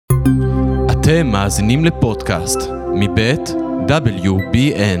אתם מאזינים לפודקאסט מבית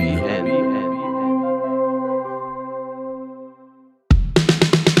WBN.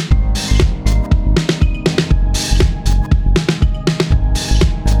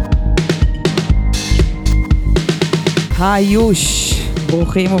 היוש,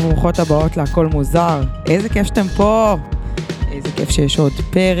 ברוכים וברוכות הבאות להכל מוזר. איזה כיף שאתם פה, איזה כיף שיש עוד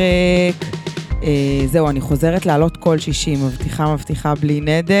פרק. זהו, אני חוזרת לעלות כל שישי, מבטיחה בלי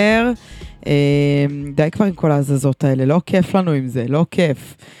נדר. די כבר עם כל ההזזות האלה, לא כיף לנו עם זה, לא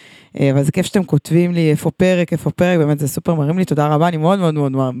כיף. אבל זה כיף שאתם כותבים לי איפה פרק, באמת זה סופר מרים לי, תודה רבה, אני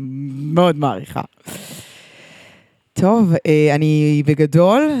מאוד מעריכה. טוב, אני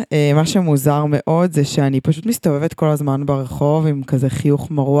בגדול, מה שמוזר מאוד זה שאני פשוט מסתובבת כל הזמן ברחוב עם כזה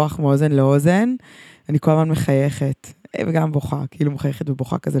חיוך מרוח מאוזן לאוזן, אני כל הזמן מחייכת, וגם בוכה, כאילו מחייכת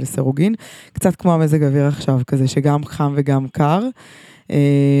ובוכה כזה לסירוגין, קצת כמו המזג אוויר עכשיו, כזה שגם חם וגם קר,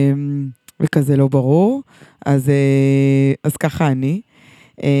 וכזה לא ברור, אז ככה אני.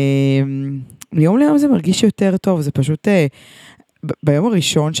 מיום ליום זה מרגיש יותר טוב, זה פשוט, ביום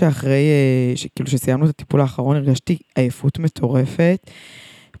הראשון שאחרי, כאילו שסיימנו את הטיפול האחרון, הרגשתי עייפות מטורפת,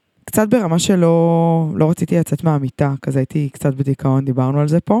 קצת ברמה שלא רציתי לצאת מהמיטה, כזה הייתי קצת בדיכאון, דיברנו על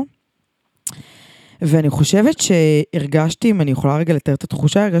זה פה, ואני חושבת שהרגשתי, אם אני יכולה רגע לתאר את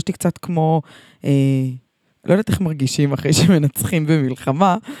התחושה, הרגשתי קצת כמו, לא יודעת איך מרגישים אחרי שמנצחים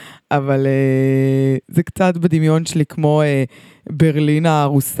במלחמה, אבל זה קצת בדמיון שלי כמו ברלין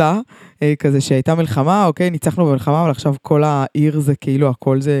הרוסה, כזה שהייתה מלחמה, אוקיי, ניצחנו במלחמה, אבל עכשיו כל העיר זה כאילו,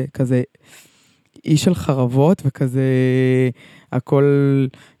 הכל זה כזה איש של חרבות, וכזה הכל,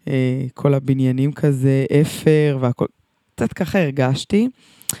 כל הבניינים כזה אפר, והכל, קצת ככה הרגשתי,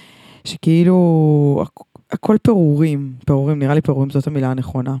 שכאילו, הכל פירורים, נראה לי פירורים זאת המילה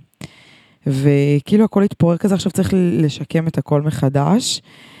הנכונה. וכאילו הכל התפורר כזה, עכשיו צריך לשקם את הכל מחדש.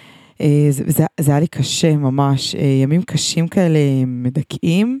 זה היה לי קשה ממש, ימים קשים כאלה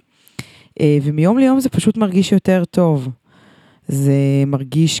מדכאים, ומיום ליום זה פשוט מרגיש יותר טוב. זה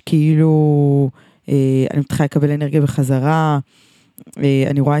מרגיש כאילו, אני מתחילה לקבל אנרגיה בחזרה,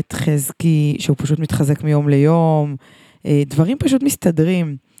 אני רואה את חזקי שהוא פשוט מתחזק מיום ליום, דברים פשוט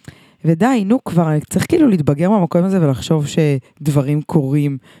מסתדרים. ודי, נו כבר, אני צריך כאילו להתבגר מהמקום הזה ולחשוב שדברים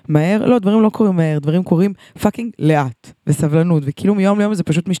קורים מהר. לא, דברים לא קורים מהר, דברים קורים פאקינג לאט וסבלנות, וכאילו מיום ליום זה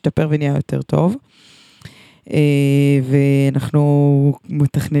פשוט משתפר ונהיה יותר טוב. ואנחנו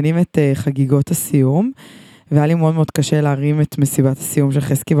מתכננים את חגיגות הסיום, והיה לי מאוד מאוד קשה להרים את מסיבת הסיום של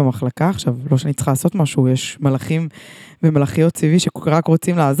חזקי במחלקה. עכשיו, לא שאני צריכה לעשות משהו, יש מלאכים ומלאכיות סביבי שרק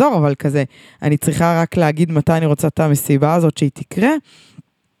רוצים לעזור, אבל כזה, אני צריכה רק להגיד מתי אני רוצה את המסיבה הזאת שהיא תקרה,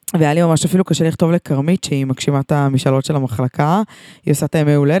 והיה לי ממש אפילו קשה לכתוב לקרמית, שהיא מגשימה את המשאלות של המחלקה, היא עושה את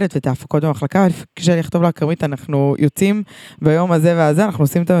הימי הולדת ואת ההפקות במחלקה, וקשה לכתוב לקרמית, אנחנו יוצאים ביום הזה והזה, אנחנו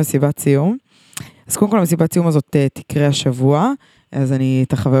עושים את המסיבת סיום. אז קודם כל המסיבת סיום הזאת תקרה השבוע, אז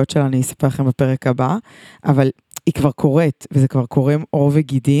את החוויות שלה אני אספר לכם בפרק הבא, אבל היא כבר קורית, וזה כבר קורם עור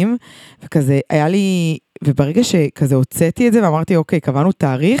וגידים, וכזה היה לי, וברגע שכזה הוצאתי את זה, ואמרתי אוקיי, קבענו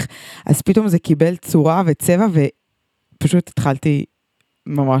תאריך, אז פתאום זה קיבל צורה וצבע, ופשוט התחלתי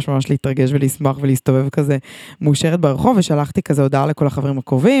ממש להתרגש ולשמח ולהסתובב כזה מאושרת ברחוב, ושלחתי כזה הודעה לכל החברים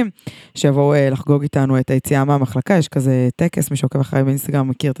הקרובים, שיבואו לחגוג איתנו את היציאה מהמחלקה, יש כזה טקס, מי שעוקב אחרי באינסטגרם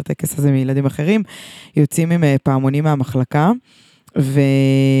מכיר את הטקס הזה מילדים אחרים, יוצאים עם פעמונים מהמחלקה,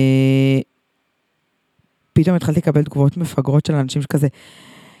 ופתאום התחלתי לקבל תגובות מפגרות של אנשים שכזה,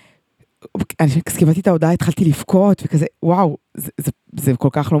 אני קיבלתי את ההודעה, התחלתי לבכות, וכזה, וואו, זה כל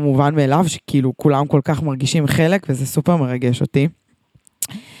כך לא מובן מאליו, שכאילו כולם כל כך מרגישים חלק, וזה סופר מרגש אותי.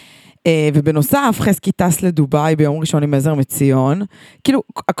 ובנוסף, חזקי טס לדוביי ביום ראשון עם עזר מציון, כאילו,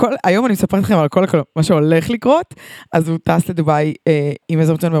 היום אני מספרת לכם על כל מה שהולך לקרות, אז הוא טס לדוביי עם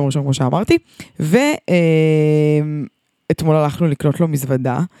עזר מציון ביום ראשון, כמו שאמרתי, ואתמול הלכנו לקנות לו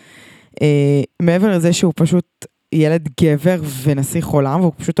מזוודה, מעבר לזה שהוא פשוט ילד גבר ונסיך עולם,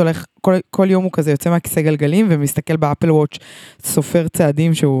 והוא פשוט הולך, כל יום הוא כזה יוצא מהכיסא גלגלים, ומסתכל באפל וואץ' סופר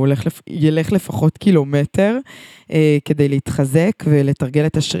צעדים, שהוא ילך לפחות קילומטר, כדי להתחזק ולתרגל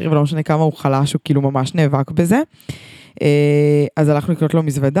את השריר, ולא משנה כמה הוא חלש, הוא כאילו ממש נאבק בזה. אז הלכנו לקנות לו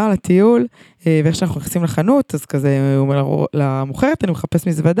מזוודה לטיול, ואיך שאנחנו נכנסים לחנות, אז כזה הוא אומר למוכרת, אני מחפש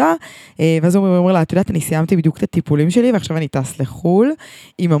מזוודה, ואז הוא אומר לה, את יודעת, אני סיימתי בדיוק את הטיפולים שלי, ועכשיו אני טס לחול,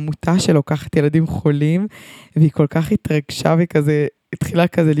 עם עמותה שלוקחת ילדים חולים, והיא כל כך התרגשה, והיא כזה התחילה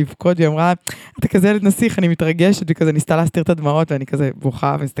כזה לבכות, והיא אמרה, אתה כזה ילד נסיך, אני מתרגשת, וכזה ניסתה להסתיר את הדמעות, ואני כזה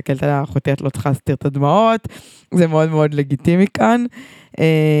בוכה, ומסתכלת עליה, אחותי, את לא צריכה להסתיר את הדמעות, זה מאוד מאוד לגיטימי כאן,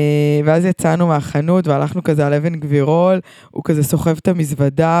 ואז יצאנו מהחנות, והלכנו כזה על אבן גבירול, הוא כזה סוחב את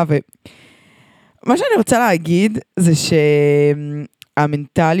המזוודה, ומה שאני רוצה להגיד, זה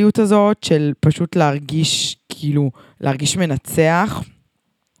המנטליות הזאת של פשוט להרגיש, כאילו, להרגיש מנצח.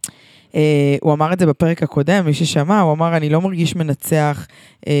 הוא אמר את זה בפרק הקודם, מי ששמע, הוא אמר, אני לא מרגיש מנצח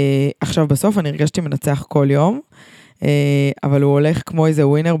עכשיו בסוף, אני הרגשתי מנצח כל יום, אבל הוא הולך כמו איזה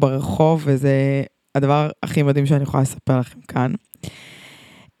ווינר ברחוב, וזה הדבר הכי מדהים שאני יכולה לספר לכם כאן.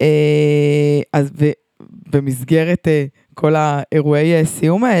 אז במסגרת כל האירועי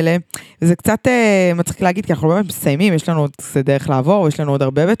סיום האלה, זה קצת מצחיק להגיד, כי אנחנו באמת מסיימים, יש לנו עוד דרך לעבור, יש לנו עוד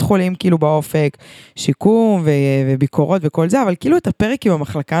הרבה בית חולים כאילו באופק, שיקום וביקורות וכל זה, אבל כאילו את הפרק עם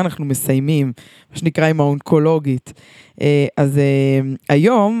המחלקה אנחנו מסיימים, מה שנקרא עם האונקולוגית. אז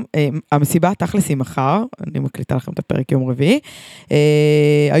היום, המסיבה תכלס היא מחר, אני מקליטה לכם את הפרק יום רביעי,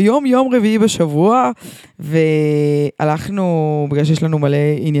 היום יום רביעי בשבוע, והלכנו, בגלל שיש לנו מלא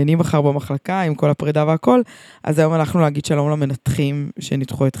עניינים מחר במחלקה, עם כל הפרידה והכל, אז היום הלכנו להגיד שלום למנתחים,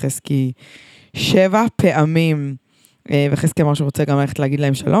 שניתחו את חזקי 7 פעמים, וחזקי אמר שרוצה גם ללכת להגיד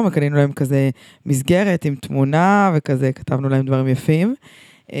להם שלום, וקנינו להם כזה מסגרת עם תמונה, וכזה כתבנו להם דברים יפים,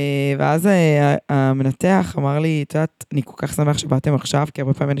 ואז המנתח אמר לי, את יודעת, אני כל כך שמח שבאתם עכשיו, כי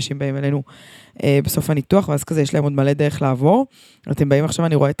הרבה פעמים אנשים באים אלינו בסוף הניתוח, ואז כזה יש להם עוד מלא דרך לעבור, אתם באים עכשיו,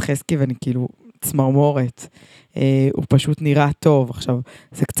 אני רואה את חזקי, ואני כאילו צמרמורת, הוא פשוט נראה טוב, עכשיו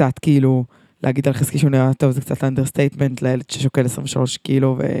זה קצת כאילו, להגיד על חזקי שהוא נראה טוב, זה קצת אנדרסטייטמנט לילד ששוקל 23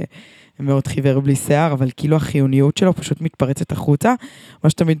 קילו, ומאוד חיוור בלי שיער, אבל כאילו החיוניות שלו פשוט מתפרצת החוצה, מה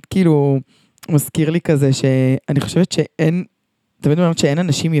שתמיד כאילו מזכיר לי כזה, שאני חושבת שאין, תמיד אומרת שאין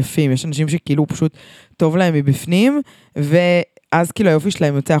אנשים יפים, יש אנשים שכאילו פשוט טוב להם מבפנים, ואז כאילו היופי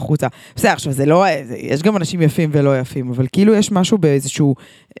שלהם יוצא החוצה. בסדר, עכשיו זה לא, יש גם אנשים יפים ולא יפים, אבל כאילו יש משהו באיזשהו,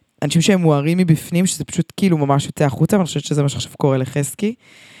 אנשים שהם מוארים מבפנים, שזה פשוט כאילו ממש יוצא החוצה, ואני חושבת שזה מה שעכשיו קורה לחזקי.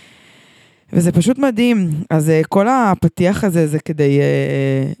 וזה פשוט מדהים. אז כל הפתיח הזה זה כדי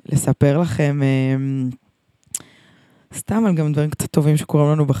לספר לכם סתם על גם דברים קצת טובים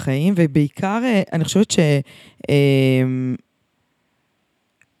שקורים לנו בחיים, ובעיקר אני חושבת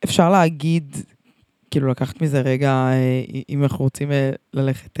אפשר להגיד, כאילו לקחת מזה רגע, אם אנחנו רוצים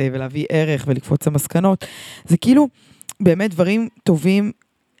ללכת ולהביא ערך ולקפוץ למסקנות, זה כאילו באמת דברים טובים,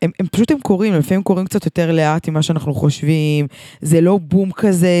 הם פשוט הם קוראים, לפעמים קוראים קצת יותר לאט עם מה שאנחנו חושבים, זה לא בום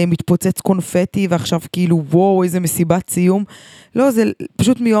כזה, מתפוצץ קונפטי, ועכשיו כאילו וואו, איזה מסיבת סיום, לא, זה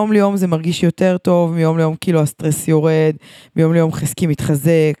פשוט מיום ליום זה מרגיש יותר טוב, מיום ליום כאילו הסטרס יורד, מיום ליום חזקי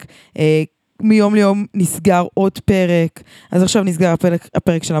מתחזק, מיום ליום נסגר עוד פרק, אז עכשיו נסגר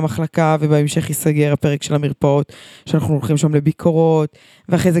הפרק של המחלקה, ובהמשך ייסגר הפרק של המרפאות, שאנחנו הולכים שם לביקורות,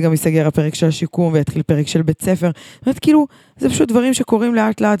 ואחרי זה גם ייסגר הפרק של השיקום, ויתחיל פרק של בית ספר. זאת אומרת, כאילו, זה פשוט דברים שקורים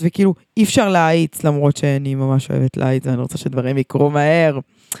לאט לאט, וכאילו, אי אפשר להאיץ, למרות שאני ממש אוהבת להאיץ, ואני רוצה שדברים יקרו מהר.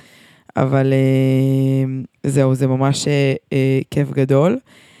 אבל זהו, זה ממש כיף גדול.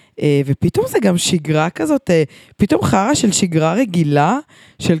 ופתאום זה גם שגרה כזאת, פתאום חרה של שגרה רגילה,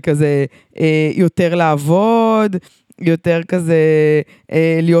 של כזה יותר לעבוד, יותר כזה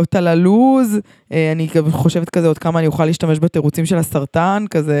להיות על הלוז, אני חושבת כזה עוד כמה אני אוכל להשתמש בתירוצים של הסרטן,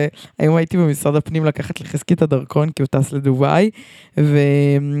 כזה, היום הייתי במשרד הפנים לקחת לחזקי את הדרכון, כי הוא טס לדובאי,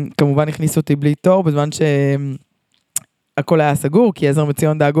 וכמובן הכניסו אותי בלי תור, בזמן ש... הכל היה סגור, כי עזר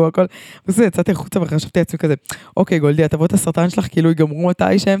מציון דאגו הכל, וזה יצאתי החוצה וחשבתי לעצמי כזה, אוקיי גולדי, הטבות הסרטן שלך כאילו ייגמרו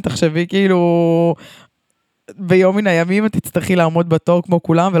מתי שהם, תחשבי כאילו, ביום מן הימים את תצטרכי לעמוד בתור כמו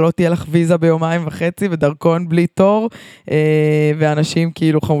כולם, ולא תהיה לך ויזה ביומיים וחצי, ודרכון בלי תור, ואנשים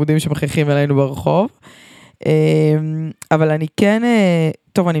כאילו חמודים שמחייכים אלינו ברחוב, אבל אני כן,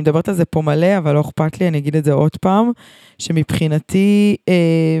 טוב אני מדברת על זה פה מלא, אבל לא אכפת לי, אני אגיד את זה עוד פעם, שמבחינתי,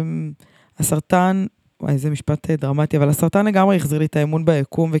 הסרטן, וואי, זה משפט דרמטי, אבל הסרטן לגמרי החזיר לי את האמון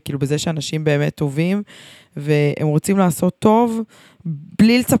ביקום, וכאילו בזה שאנשים באמת טובים, והם רוצים לעשות טוב,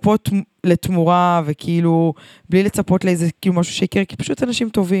 בלי לצפות לתמורה, וכאילו, בלי לצפות לאיזה כאילו משהו שיקר, כי פשוט אנשים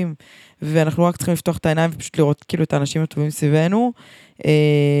טובים, ואנחנו רק צריכים לפתוח את העיניים, ופשוט לראות כאילו את האנשים הטובים סביבנו,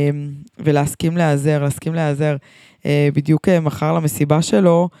 ולהסכים להיעזר, בדיוק מחר למסיבה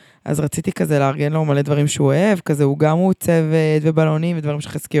שלו, אז רציתי כזה לארגן לו מלא דברים שהוא אוהב, כזה הוא גם צוות ובלונים, ודברים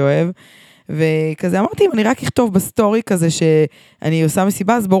שחזקי אוהב, וכזה אמרתי, אם אני רק אכתוב בסטורי כזה שאני עושה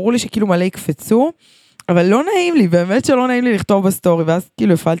מסיבה, אז ברור לי שכאילו מלא יקפצו, אבל לא נעים לי, באמת שלא נעים לי לכתוב בסטורי, ואז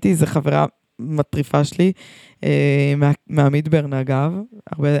כאילו הפעלתי איזו חברה מטריפה שלי, מהמידברן אגב,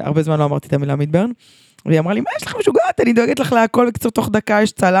 הרבה זמן לא אמרתי את המילה מידברן, והיא אמרה לי, מה יש לך משוגעת? אני דואגת לך להכל, בקצור תוך דקה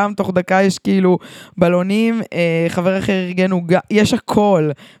יש צלם, תוך דקה יש כאילו בלונים, חבר אחר ארגנו, יש הכל,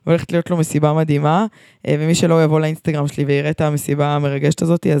 והולכת להיות לו מסיבה מדהימה, ומי שלא יבוא לאינסטגרם שלי ויראה את המסיבה המרגשת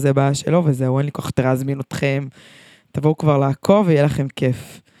הזאת, אז זה בעיה שלו, וזהו, אין לי כוח להזמין אתכם, תבואו כבר לעקוב ויהיה לכם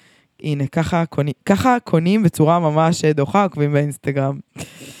כיף. הנה, ככה קונים בצורה ממש דוחה, עוקבים באינסטגרם,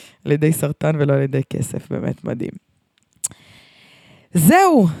 על ידי סרטן ולא על ידי כסף, באמת מדהים.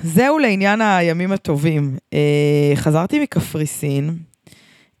 זהו לעניין הימים הטובים. חזרתי מקפריסין,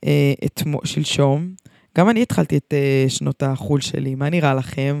 שלשום, גם אני התחלתי את שנות החול שלי, מה נראה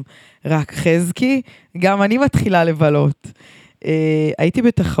לכם? רק חזקי, גם אני מתחילה לבלות. הייתי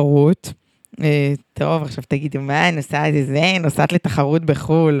בתחרות, טוב, עכשיו תגידי, מה, נוסעת לתחרות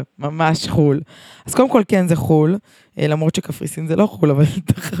בחול, ממש חול. אז קודם כל כן זה חול, למרות שקפריסין זה לא חול, אבל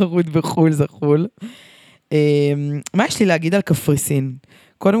תחרות בחול זה חול. מה יש לי להגיד על קפריסין?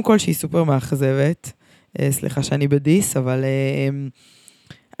 קודם כל שהיא סופר מאכזבת, סליחה שאני בדיס, אבל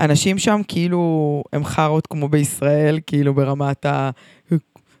אנשים שם כאילו הם חרות כמו בישראל, כאילו ברמת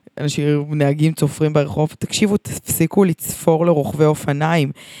אנשים נהגים צופרים ברחוב, תקשיבו, תפסיקו לצפור לרוכבי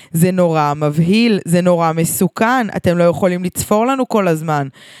אופניים, זה נורא מבהיל, זה נורא מסוכן, אתם לא יכולים לצפור לנו כל הזמן.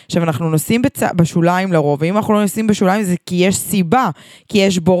 עכשיו אנחנו נוסעים בשוליים לרוב, ואם אנחנו לא נוסעים בשוליים זה כי יש סיבה, כי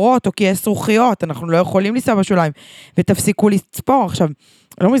יש בורות או כי יש סרוכיות, אנחנו לא יכולים לנסוע בשוליים, ותפסיקו לצפור. עכשיו,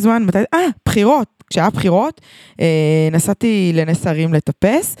 לא מזמן, בחירות, כשהיה בחירות, נסעתי לנס הרים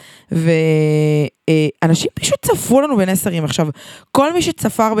לטפס, ואנשים פשוט צפרו לנו בנס הרים. עכשיו, כל מי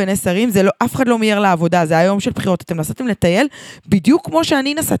שצפר בנס הרים, זה לא, אף אחד לא מייר לעבודה, זה היום של בחירות, אתם נסעתם לטייל, בדיוק כמו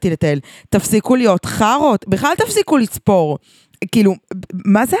שאני נסעתי לטייל, תפסיקו להיות חרות, בכלל תפסיקו לצפור, כאילו,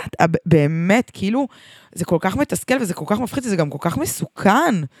 מה זה, באמת, כאילו, זה כל כך מתסכל, וזה כל כך מפחיד, זה גם כל כך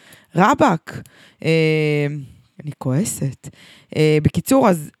מסוכן, רבק, אני כועסת. בקיצור,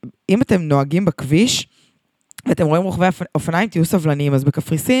 אז אם אתם נוהגים בכביש, ואתם רואים רוכבי אופניים, תהיו סבלניים. אז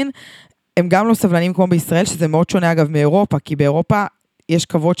בקפריסין, הם גם לא סבלניים כמו בישראל, שזה מאוד שונה אגב מאירופה, כי באירופה יש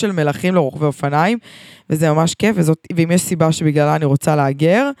כבוד של מלכים לרוכבי אופניים, וזה ממש כיף, ואם יש סיבה שבגללה אני רוצה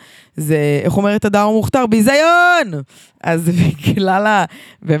להגר, זה, איך אומרת הדר מוכתר? ביזיון! אז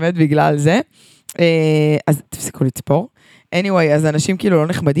באמת בגלל זה. אז תפסיקו לצפור. anyway, אז אנשים כאילו לא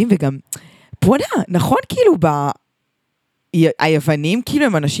נחמדים, וגם פונה, נכון כאילו היוונים כאילו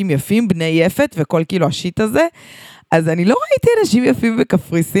הם אנשים יפים, בני יפת וכל כאילו השיט הזה, אז אני לא ראיתי אנשים יפים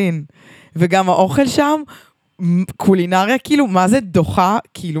בקפריסין, וגם האוכל שם, קולינריה כאילו, מה זה דוחה,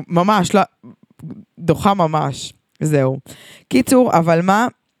 כאילו ממש, לא, דוחה ממש, זהו. קיצור, אבל מה,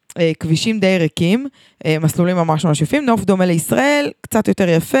 כבישים די ריקים, מסלולים ממש ממש יפים, נוף דומה לישראל, קצת יותר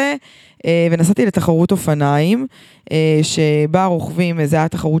יפה, ונסעתי לתחרות אופניים, שבה רוכבים, זה היה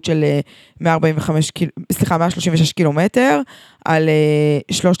תחרות של 136 קילומטר, על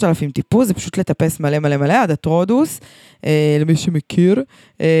 3,000 טיפוס, זה פשוט לטפס מלא מלא מלא, עד הטרודוס, למי שמכיר,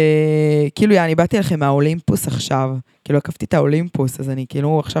 כאילו אני באתי לכם מהאולימפוס עכשיו, כאילו הקפתי את האולימפוס, אז אני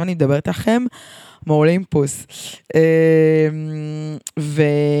כאילו, עכשיו אני מדברת לכם, מאולימפוס.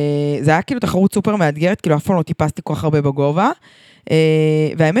 וזה היה כאילו תחרות סופר מאתגרת, כאילו אף פעם לא טיפסתי כל כך הרבה בגובה,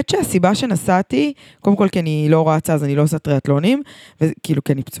 והאמת שהסיבה שנסעתי, קודם כל כי אני לא רצה, אז אני לא עושה טריאטלונים, וכאילו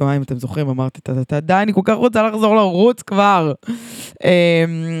כי אני פצועה, אם אתם זוכרים, אמרתי, די, אני כל כך רוצה לחזור לרוץ כבר.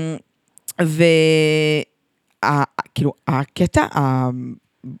 וכאילו הקטע,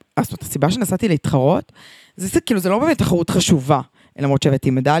 הסיבה שנסעתי להתחרות, זה כאילו זה לא באמת תחרות חשובה, למרות שהבאתי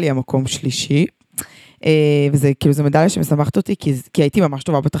מדליה, מקום שלישי, וזה כאילו זו מדליה שמשמחת אותי, כי הייתי ממש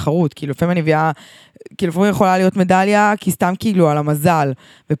טובה בתחרות, כאילו לפעמים אני מביאה, כאילו לפעמים יכולה להיות מדליה, כי סתם כאילו על המזל,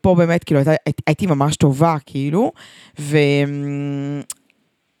 ופה באמת כאילו הייתי ממש טובה, כאילו, ומה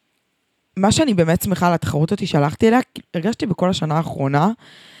שאני באמת שמחה על התחרות אותי שהלכתי אליה, הרגשתי בכל השנה האחרונה,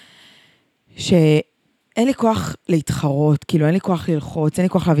 אין לי כוח להתחרות, כאילו אין לי כוח ללחוץ, אין לי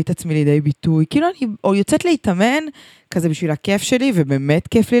כוח להביא את עצמי לידי ביטוי, כאילו אני או יוצאת להתאמן, כזה בשביל הכיף שלי, ובאמת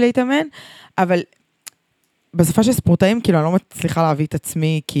כיף לי להתאמן, אבל בשפה של ספורטאים, כאילו אני לא מצליחה להביא את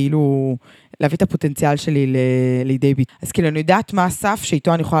עצמי, כאילו להביא את הפוטנציאל שלי לידי ביטוי. אז כאילו אני יודעת מה הסף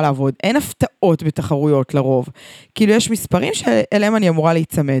שאיתו אני יכולה לעבוד, אין הפתעות בתחרויות לרוב, כאילו יש מספרים שאליהם אני אמורה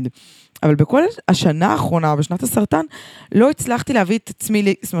להיצמד, אבל בכל השנה האחרונה, בשנת הסרטן, לא הצלחתי להביא את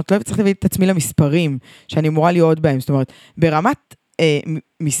עצמי, זאת אומרת, לא הצלחתי להביא את עצמי למספרים שאני אמורה להיות בהם, זאת אומרת, ברמת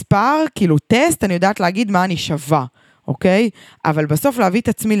מספר, כאילו טסט, אני יודעת להגיד מה אני שווה, אוקיי? אבל בסוף להביא את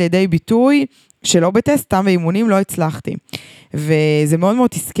עצמי לידי ביטוי, שלא בטסט, סתם באימונים לא הצלחתי. וזה מאוד מאוד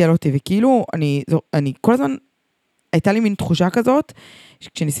תסכל אותי, וכאילו, אני כל הזמן, הייתה לי מין תחושה כזאת,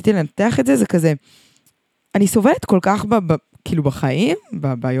 כשניסיתי לנתח את זה, זה כזה, אני סובלת כל כך כאילו בחיים,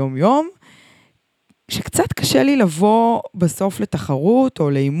 ביום יום, שקצת קשה לי לבוא בסוף לתחרות או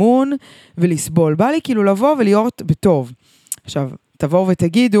לאימון ולסבול. בא לי כאילו לבוא ולהיות בטוב. עכשיו, תבואו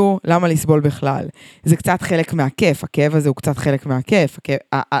ותגידו, למה לסבול בכלל? זה קצת חלק מהכיף, הכאב הזה הוא קצת חלק מהכיף,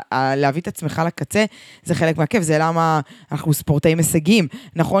 להביא את עצמך לקצה, זה חלק מהכיף, זה למה אנחנו ספורטאים הישגים.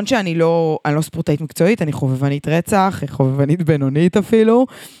 נכון שאני לא ספורטאית מקצועית, אני חובבנית רצח, חובבנית בינונית אפילו,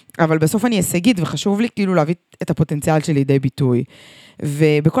 אבל בסוף אני הישגית, וחשוב לי כאילו להביא את הפוטנציאל שלי לידי ביטוי.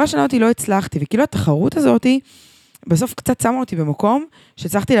 ובכל השנה אותי לא הצלחתי, וכאילו התחרות הזאת, בסוף קצת שמה אותי במקום,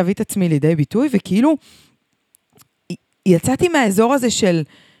 שצריכתי להביא את עצמי לידי ביטוי, וכאילו, יצאתי מהאזור הזה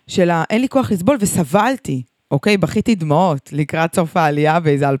של אין לי כוח לסבול, וסבלתי, אוקיי? בכיתי דמעות, לקראת סוף העלייה,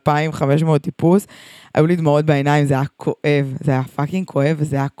 באיזה 2,500 טיפוס, היו לי דמעות בעיניים, זה היה כואב, זה היה פאקינג כואב,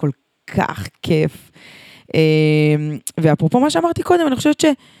 וזה היה כל כך כיף. ואפרופו מה שאמרתי קודם, אני חושבת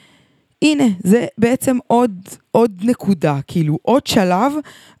הנה, זה בעצם עוד נקודה, כאילו עוד שלב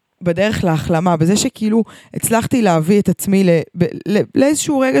בדרך להחלמה, בזה שכאילו הצלחתי להביא את עצמי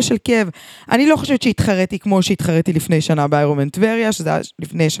לאיזשהו רגע של כאב. אני לא חושבת שהתחרתי כמו שהתחרתי לפני שנה באיירומן טבריה, שזה היה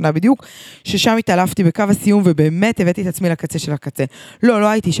לפני שנה בדיוק, ששם התעלפתי בקו הסיום, ובאמת הבאתי את עצמי לקצה של הקצה. לא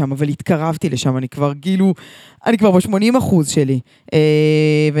הייתי שם, אבל התקרבתי לשם, אני כבר ב-80% שלי.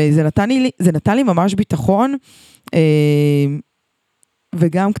 וזה נתן לי ממש ביטחון,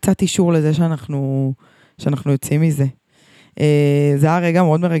 וגם קצת אישור לזה שאנחנו יוצאים מזה. זה היה רגע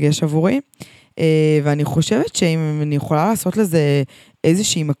מאוד מרגש עבורי, ואני חושבת שאם אני יכולה לעשות לזה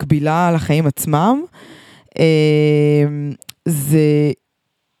איזושהי מקבילה לחיים עצמם, זה,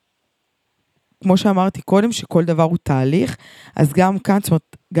 כמו שאמרתי קודם, שכל דבר הוא תהליך, אז גם כאן, זאת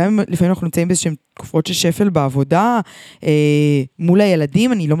אומרת, גם אם לפעמים אנחנו נמצאים באיזשהם תקופות של שפל בעבודה, מול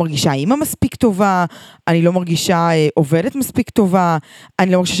הילדים, אני לא מרגישה אימא מספיק טובה, אני לא מרגישה עובדת מספיק טובה,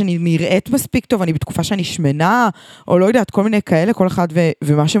 אני לא מרגישה שאני נראית מספיק טוב, אני בתקופה שאני שמנה, או לא יודעת, כל מיני כאלה, כל אחד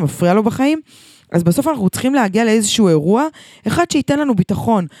ומה שמפריע לו בחיים, אז בסוף אנחנו צריכים להגיע לאיזשהו אירוע, אחד שייתן לנו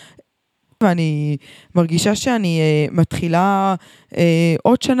ביטחון, ואני מרגישה שאני מתחילה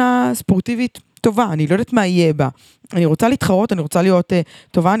עוד שנה ספורטיבית טובה, אני לא יודעת מה יהיה בה. אני רוצה להתחרות, אני רוצה להיות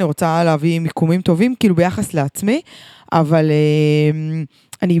טובה, אני רוצה להביא מיקומים טובים, כאילו ביחס לעצמי, אבל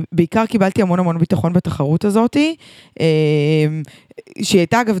אני בעיקר קיבלתי המון ביטחון בתחרות הזאת, שהיא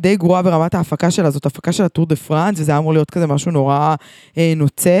הייתה אגב די גרועה ברמת ההפקה שלה, זאת הפקה של הטור דה פרנס, וזה אמור להיות כזה משהו נורא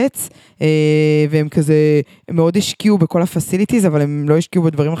נוצץ, והם כזה מאוד השקיעו בכל הפסיליטיז, אבל הם לא השקיעו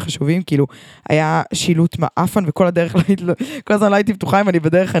בדברים החשובים, כאילו היה שילוט מאפן, וכל הדרך, כל הזמן לא הייתי פתוחה אם אני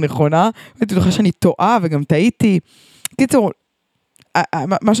בדרך הנכונה, הייתי פתוחה שאני טועה, וגם טעיתי. קיצור,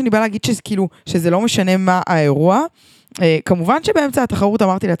 מה שאני באה להגיד שזה לא משנה מה האירוע, כמובן שבאמצע התחרות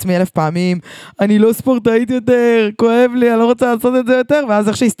אמרתי לעצמי 1000 פעמים, אני לא ספורטאית יותר, כואב לי, אני לא רוצה לעשות את זה יותר, ואז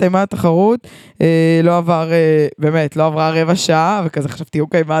איך שהסתיימה התחרות, לא עברה רבע שעה, וכזה חשבתי,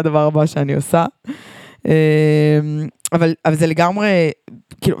 אוקיי, מה הדבר הבא שאני עושה? אבל זה לגמרי,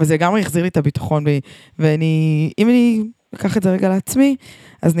 זה לגמרי החזיר לי את הביטחון, אם אני אקח את זה רגע לעצמי,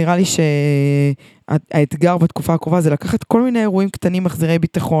 אז נראה לי שהאתגר בתקופה הקרובה זה לקחת כל מיני אירועים קטנים מחזירי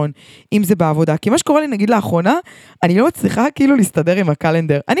ביטחון, אם זה בעבודה, כי מה שקורה לי נגיד לאחרונה, אני לא מצליחה כאילו להסתדר עם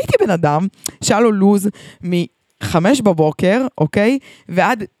הקלנדר. אני הייתי בן אדם שהיה לו לוז מ5 בבוקר, אוקיי?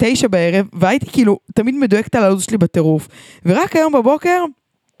 ועד 9 בערב, והייתי כאילו תמיד מדויקת על הלוז שלי בטירוף. ורק היום בבוקר,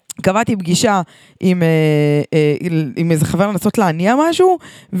 קבעתי פגישה עם איזה חבר לנסות להניע משהו,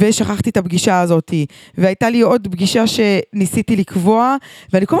 ושכחתי את הפגישה הזאת, והייתה לי עוד פגישה שניסיתי לקבוע,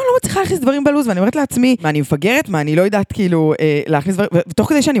 ואני כל הזמן לא מצליחה להכניס דברים בלוז, ואני אומרת לעצמי, מה, אני מפגרת? מה, אני לא יודעת כאילו להכניס דברים, ותוך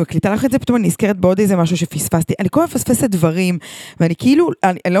כדי שאני מקליטה לך את זה, פתאום אני נזכרת בעוד איזה משהו שפספסתי, אני כל הזמן מפספסת דברים, ואני כאילו,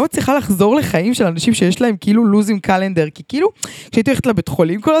 אני לא מצליחה לחזור לחיים של אנשים שיש להם כאילו לוז עם קלנדר, כי כאילו, כשהייתי הולכת לבית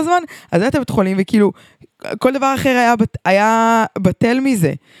חולים כל הזמן, אז הייתה בית חולים, וכאילו, כל דבר אחר היה בטל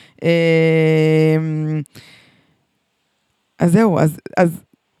מזה. אז זהו, אז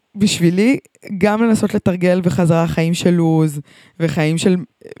בשבילי גם לנסות לתרגל בחזרה חיים של לוז, וחיים של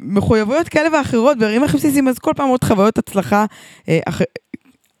מחויבויות כאלה ואחרות, דברים הכי בסיסיים, אז כל פעם עוד חוויות הצלחה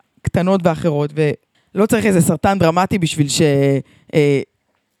קטנות ואחרות, ולא צריך איזה סרטן דרמטי בשביל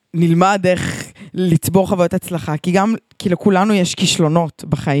שנלמד איך לצבור חוויות הצלחה, כי גם כאילו כולנו יש כישלונות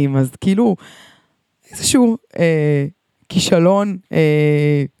בחיים, אז כאילו איזשהו כישלון,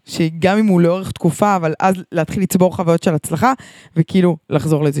 שגם אם הוא לאורך תקופה, אבל אז להתחיל לצבור חוויות של הצלחה, וכאילו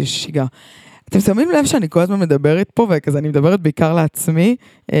לחזור לאיזו שיגה. אתם שמים לב שאני כל הזמן מדברת פה, וכזה אני מדברת בעיקר לעצמי,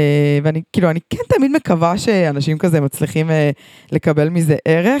 ואני כאילו, אני כן תמיד מקווה שאנשים כזה מצליחים לקבל מזה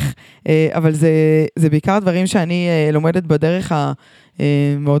ערך, אבל זה בעיקר הדברים שאני לומדת בדרך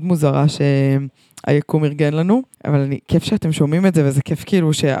המאוד מוזרה שהיקום ארגן לנו, אבל כיף שאתם שומעים את זה, וזה כיף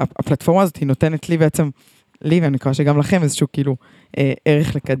כאילו שהפלטפורמה הזאת היא נותנת לי בעצם, לי ואני מקווה שגם לכם איזשהו כאילו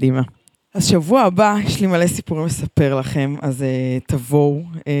ערך לקדימה. אז שבוע הבא יש לי מלא סיפורים לספר לכם, אז תבואו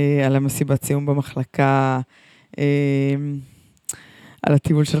על המסיבת סיום במחלקה, על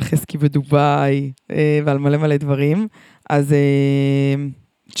הטיול של חזקי בדוביי, ועל מלא דברים. אז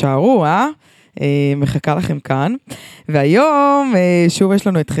תשארו, מחכה לכם כאן. והיום שוב יש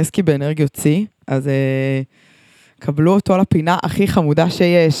לנו את חזקי באנרגיות צי, אז קבלו אותו לפינה הכי חמודה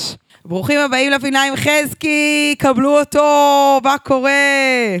שיש. ברוכים הבאים לפינה עם חזקי, קבלו אותו, מה קורה?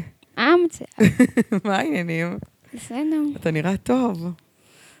 מצוין. מה העניינים? בסדר. אתה נראה טוב.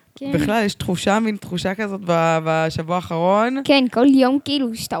 כן. בכלל, יש מין תחושה כזאת בשבוע האחרון. כן, כל יום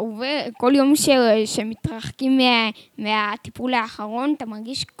כאילו, שאתה עובר, כל יום שמתרחקים מהטיפול האחרון, אתה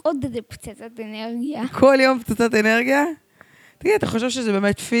מרגיש עוד איזה פצצת אנרגיה. כל יום פצצת אנרגיה? תגיד, אתה חושב שזה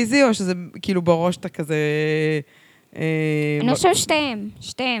באמת פיזי, או שזה כאילו בראש אתה כזה... אני חושב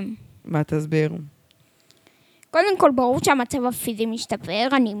שתיהם. מה תסביר? קודם כל, ברור שהמצב הפיזי משתפר,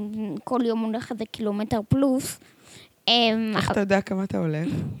 אני כל יום הולך איזה קילומטר פלוס. איך אתה יודע כמה אתה הולך?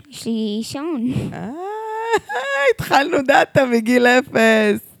 יש לי שעון. התחלנו דאטה מגיל 0.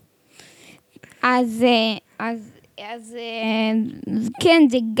 אז כן,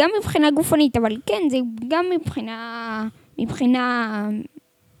 זה גם מבחינה גופנית, אבל כן, זה גם מבחינה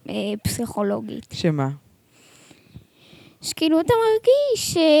פסיכולוגית. שמה? שכאילו אתה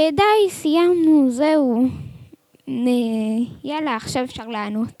מרגיש שדי, סיימנו, זהו. יאללה, עכשיו אפשר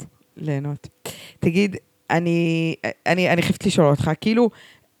ליהנות. תגיד, אני חייבת לשאול אותך, כאילו,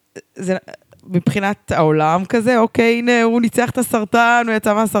 זה מבחינת העולם כזה, אוקיי, הנה, הוא ניצח את הסרטן, הוא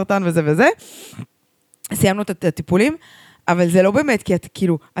יצא מהסרטן וזה וזה. סיימנו את הטיפולים, אבל זה לא באמת, כי אתה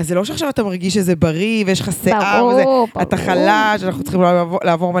כאילו, אז זה לא שעכשיו אתה מרגיש שזה בריא, ויש לך שיער וזה, אתה חלש, אנחנו צריכים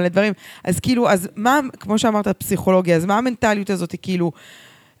לעבור מלא דברים. אז כאילו, אז מה, כמו שאמרת, פסיכולוגיה, אז מה המנטליות הזאת, כאילו,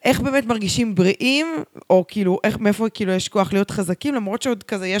 איך באמת מרגישים בריאים, או כאילו, מאיפה כאילו יש כוח להיות חזקים, למרות שעוד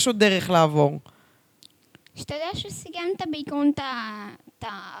כזה, יש עוד דרך לעבור. שאתה יודע שסיימת בעיקרון את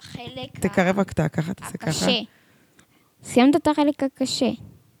החלק תקרב הקטע, ככה תעשה ככה. הקשה. סיימת את החלק הקשה.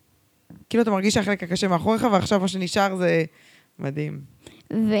 כאילו אתה מרגיש שהחלק הקשה מאחוריך, ועכשיו מה שנשאר זה מדהים.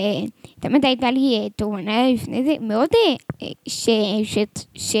 ותמיד הייתה לי תובנה לפני זה, מאוד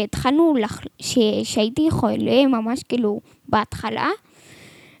שהתחלנו, שהייתי חולה ממש כאילו בהתחלה,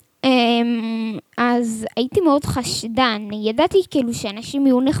 אז הייתי מאוד חשדן, ידעתי כאילו שאנשים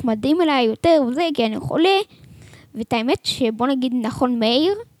יהיו נחמדים אליי יותר וזה, כי אני חולה, ואת האמת שבוא נגיד נכון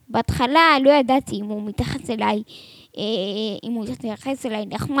מאיר, בהתחלה לא ידעתי אם הוא מתייחס אליי, אם הוא מתייחס אליי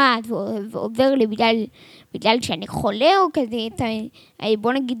נחמד ועובר לי בגלל שאני חולה או כזה,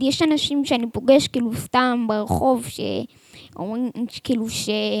 בוא נגיד יש אנשים שאני פוגש כאילו סתם ברחוב שאומרים כאילו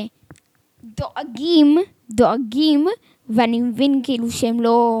דואגים, ואני מבין כאילו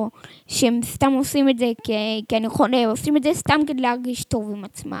שהם סתם עושים את זה כי אני חולה, עושים את זה סתם כדי להרגיש טוב עם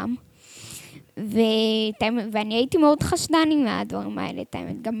עצמם. ואני הייתי מאוד חשדני מהדברים האלה,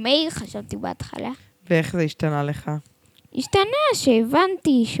 גם מאיר חשבתי בהתחלה. ואיך זה השתנה לך? השתנה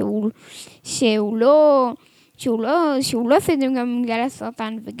שהבנתי שהוא לא עושה את זה גם בגלל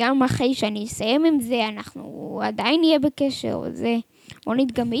הסרטן, וגם אחרי שאני אסיים עם זה, אנחנו עדיין נהיה בקשר, וזה...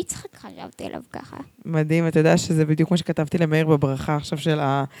 מונית, גם יצחק חשבתי עליו ככה. מדהים, אתה יודע שזה בדיוק כמו שכתבתי למאיר בברכה, עכשיו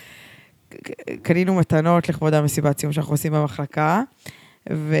קנינו מתנות לכבוד המסיבת סיום שאנחנו עושים במחלקה,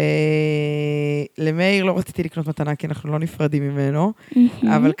 ולמאיר לא רציתי לקנות מתנה, כי אנחנו לא נפרדים ממנו,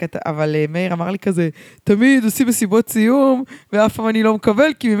 אבל מאיר אמר לי כזה, תמיד עושים מסיבות סיום, ואף פעם אני לא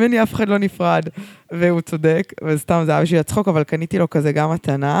מקבל, כי ממני אף אחד לא נפרד. והוא צודק, וסתם זה היה בשביל הצחוק, אבל קניתי לו כזה גם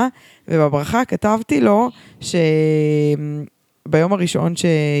מתנה, ובברכה כתבתי לו ביום הראשון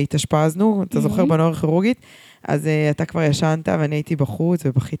שהתאשפזנו, אתה זוכר בנוירוכירורגית, אז אתה כבר ישנת ואני הייתי בחוץ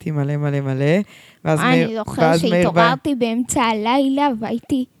ובכיתי מלא מלא מלא. אני זוכר שהתעוררתי באמצע הלילה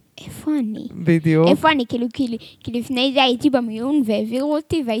והייתי, איפה אני? בדיוק. איפה אני? כי לפני זה הייתי במיון והעבירו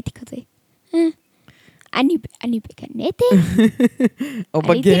אותי והייתי כזה, אני בגנטת? או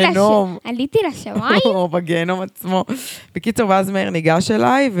בגיהנום. עליתי לשמיים? או בגיהנום עצמו. בקיצור, ואז מאיר ניגש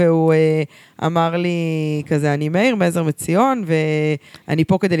אליי, והוא אמר לי כזה, אני מאיר מעזר מציון, ואני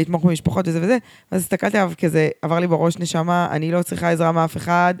פה כדי לתמוך במשפחות וזה וזה. אז הסתכלתי עליו כזה, עבר לי בראש נשמה, אני לא צריכה עזרה מאף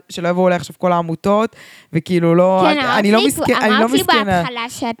אחד, שלא יבואו אולי עכשיו כל העמותות, וכאילו לא, אני לא מסכנה. אמרת לי בהתחלה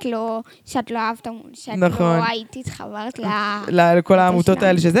שאת לא אהבת, שאת לא היית התחברת לכל העמותות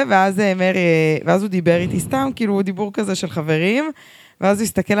האלה שזה, ואז הוא דיבר איתי סתם, כאילו דיבור כזה של חברים, ואז הוא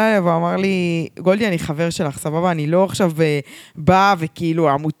הסתכל עליי ואמר לי, גולדי, אני חבר שלך, סבבה, אני לא עכשיו בא וכאילו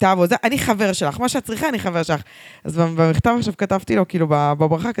עמותה וזה, אני חבר שלך, מה שאת צריכה, אני חבר שלך. אז במכתב עכשיו כתבתי לו, כאילו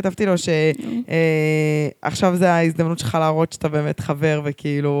בברכה כתבתי לו שעכשיו זה ההזדמנות שלך להראות שאתה באמת חבר,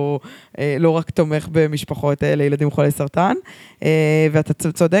 וכאילו לא רק תומך במשפחות לילדים חולי סרטן, ואתה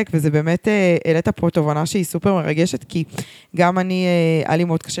צודק, וזה באמת העלית פה תובנה שהיא סופר מרגשת, כי גם היה לי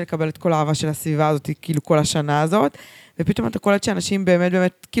מאוד קשה לקבל את כל האהבה של הסביבה הזאת, כאילו כל השנה הזאת, ופתאום אתה קולט שאנשים באמת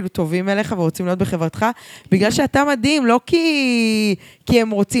באמת כאילו טובים אליך ורוצים להיות בחברתך, בגלל שאתה מדהים, לא כי הם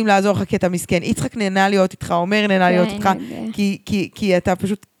רוצים לעזור לך, כי אתה מסכן. יצחק נהנה להיות איתך, אומר נהנה להיות איתך, כי אתה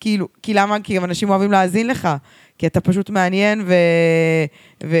פשוט כאילו, כי למה? כי גם אנשים אוהבים להאזין לך, כי אתה פשוט מעניין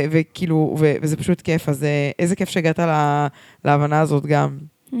וכאילו, וזה פשוט כיף, אז איזה כיף שהגעת להבנה הזאת גם.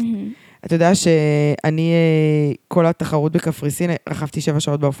 אתה יודע שאני, כל התחרות בקפריסין, רכבתי 7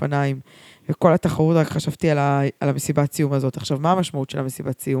 שעות באופניים, וכל התחרות רק חשבתי על המסיבת סיום הזאת. עכשיו, מה המשמעות של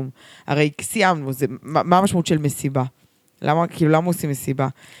המסיבת סיום? הרי סיימנו, מה המשמעות של מסיבה? למה עושים מסיבה?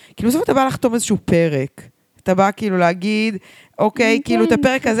 כאילו, בסוף אתה בא לחתום איזשהו פרק. אתה בא כאילו להגיד, אוקיי, כאילו את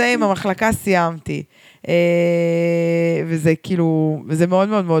הפרק הזה עם המחלקה סיימתי. וזה כאילו, וזה מאוד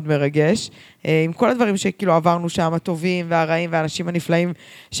מאוד מאוד מרגש. עם כל הדברים שכאילו עברנו שם, הטובים והרעים והאנשים הנפלאים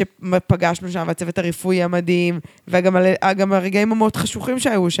שפגשנו שם, והצוות הרפואי המדהים, וגם הרגעים המאוד חשוכים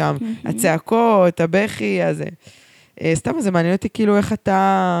שהיו שם, הצעקות, הבכי, הזה. סתם, זה מעניין אותי כאילו איך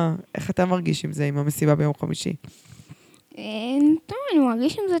אתה מרגיש עם זה, עם המסיבה ביום חמישי. טוב, אני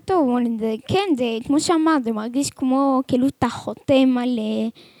מרגיש עם זה טוב, כן, זה כמו שאמרת, זה מרגיש כמו, כאילו אתה חותם על,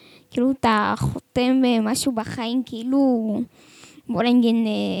 כאילו אתה חותם משהו בחיים, כאילו, בוא נגיד,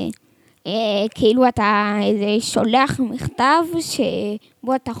 כאילו אתה שולח מכתב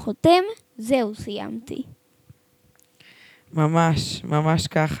שבו אתה חותם, זהו, סיימתי. ממש, ממש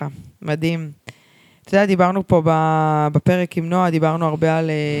ככה, מדהים. אתה יודע, דיברנו פה בפרק עם נועה, דיברנו הרבה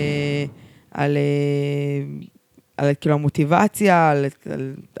על כאילו המוטיבציה,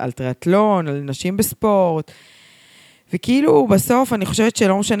 על טריאטלון, על נשים בספורט, וכאילו בסוף אני חושבת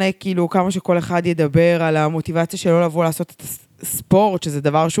שלא משנה כאילו כמה שכל אחד ידבר על המוטיבציה שלו לבוא לעשות את הספורט, שזה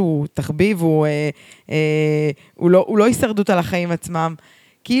דבר שהוא תחביב, הוא לא הישרדות על החיים עצמם.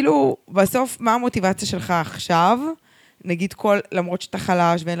 כאילו בסוף מה המוטיבציה שלך עכשיו? נגיד למרות שאתה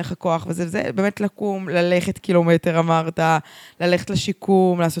חלש ואין לך כוח וזה באמת לקום, ללכת קילומטר אמרת, ללכת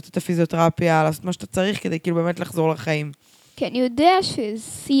לשיקום, לעשות את הפיזיותרפיה, לעשות מה שאתה צריך כדי כאילו באמת לחזור לחיים. כי אני יודע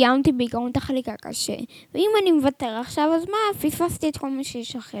שסיימתי בעיקרון את החלק הקשה, ואם אני מוותר עכשיו, אז מה? פספסתי את כל מה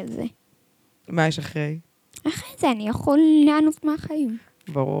שיש אחרי זה. מה יש אחרי? אחרי זה אני יכול לענות מהחיים.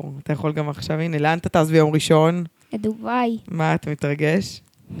 ברור, אתה יכול גם עכשיו, הנה, לאן אתה טס ביום ראשון? לדובי. מה, אתה מתרגש?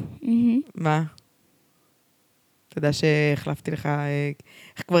 מה? אתה יודע שהחלפתי לך,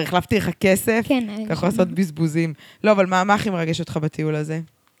 כבר החלפתי לך כסף? כן. אתה יכול לעשות בזבוזים. לא, אבל מה הכי מרגש אותך בטיול הזה?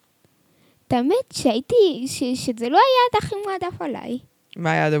 האמת שזה לא היה הכי מועדף עליי.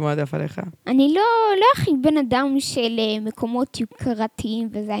 מה היה מועדף עליך? אני לא הכי בן אדם של מקומות יוקרתיים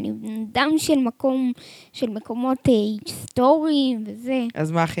וזה, אני בן אדם של מקומות היסטוריים וזה.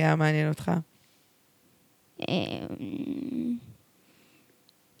 אז מה הכי היה מעניין אותך?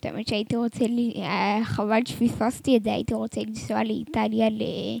 האמת שהייתי רוצה, חבל שפספסתי את זה, הייתי רוצה לנסוע לאיטליה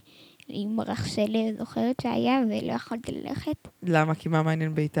עם רחשל, זוכרת שהיה, ולא יכולתי ללכת. למה? כי מה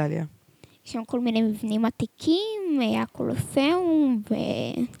מעניין באיטליה? יש שם כל מיני מבנים עתיקים, הקולוסיאום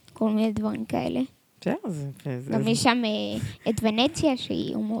וכל מיני דברים כאלה. גם יש שם את ונציה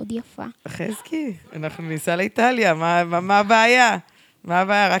שהיא מאוד יפה. חזקי, אנחנו ניסע לאיטליה, מה הבעיה? מה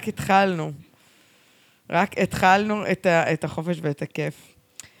הבעיה? רק התחלנו את החופש ואת הכיף.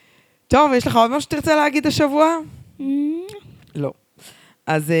 טוב, יש לך עוד משהו שתרצה להגיד השבוע? לא.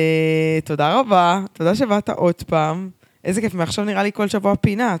 אז תודה רבה, תודה שבאת עוד פעם. איזה כיף, מעכשיו נראה לי כל שבוע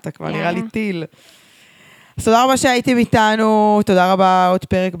פינה, אתה כבר נראה לי טיל. אז תודה רבה שהייתם איתנו, תודה רבה עוד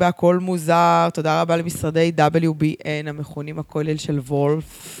פרק בהכל מוזר, תודה רבה למשרדי WBN, המכונים הכולל של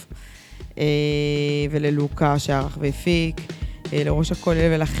וולף, וללוקה שערך והפיק, לראש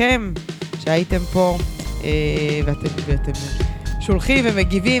הכולל ולכם שהייתם פה, ואתם שולחים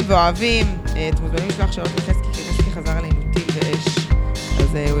ומגיבים ואוהבים, אתם מוזמנים לשלוח שאלות לחזקי, כי חזקי חזר עלינו טיל ואש,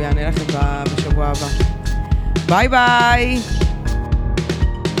 אז הוא יענה לכם בשבוע הבא. ביי ביי!